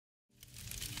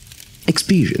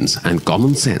experience and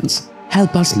common sense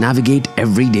help us navigate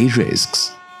everyday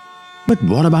risks. But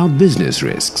what about business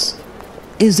risks?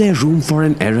 Is there room for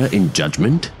an error in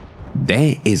judgment?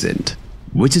 There isn't,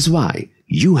 which is why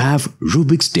you have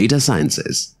Rubix Data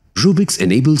Sciences. Rubix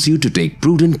enables you to take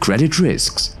prudent credit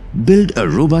risks, build a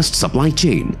robust supply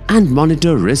chain, and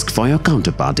monitor risk for your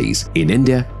counterparties in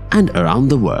India and around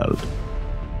the world.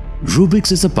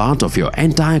 Rubix is a part of your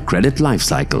entire credit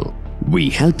lifecycle.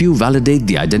 We help you validate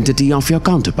the identity of your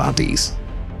counterparties,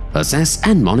 assess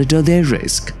and monitor their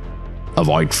risk,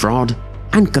 avoid fraud,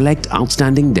 and collect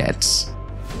outstanding debts.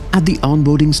 At the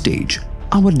onboarding stage,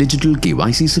 our digital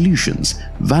KYC solutions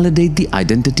validate the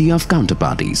identity of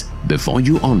counterparties before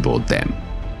you onboard them.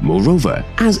 Moreover,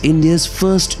 as India's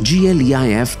first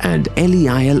GLEIF and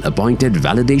LEIL appointed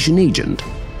validation agent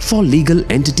for legal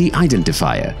entity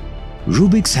identifier,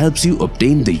 Rubix helps you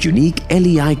obtain the unique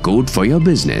LEI code for your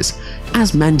business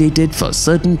as mandated for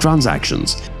certain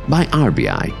transactions by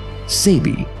RBI,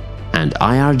 SEBI, and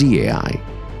IRDAI.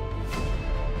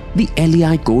 The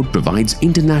LEI code provides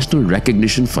international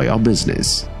recognition for your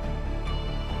business.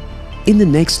 In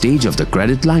the next stage of the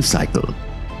credit lifecycle,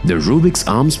 the Rubix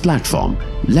ARMS platform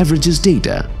leverages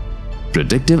data,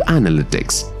 predictive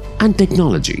analytics, and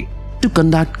technology to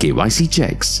conduct KYC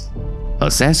checks,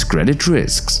 assess credit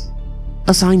risks,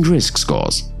 assign risk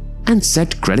scores, and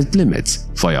set credit limits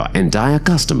for your entire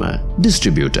customer,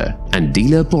 distributor, and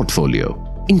dealer portfolio,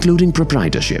 including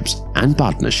proprietorships and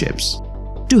partnerships.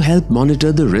 To help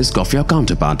monitor the risk of your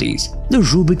counterparties, the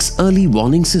Rubix Early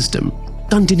Warning System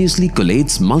continuously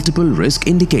collates multiple risk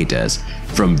indicators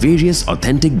from various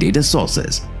authentic data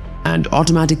sources and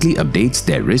automatically updates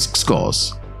their risk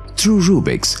scores. Through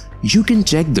Rubix, you can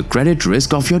check the credit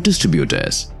risk of your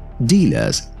distributors,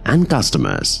 dealers and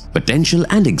customers, potential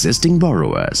and existing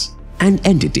borrowers, and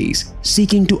entities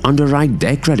seeking to underwrite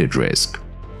their credit risk.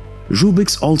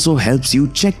 Rubix also helps you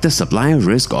check the supplier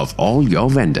risk of all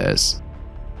your vendors.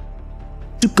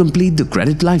 To complete the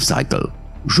credit lifecycle,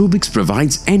 Rubix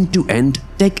provides end-to-end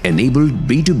tech-enabled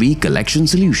B2B collection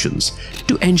solutions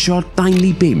to ensure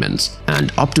timely payments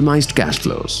and optimized cash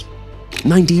flows.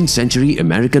 19th century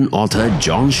American author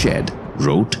John Shedd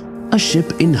wrote, "A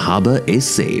ship in harbor is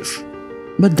safe."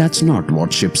 But that's not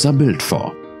what ships are built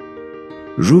for.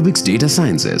 Rubix Data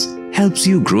Sciences helps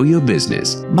you grow your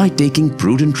business by taking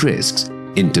prudent risks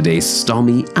in today's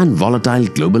stormy and volatile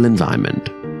global environment.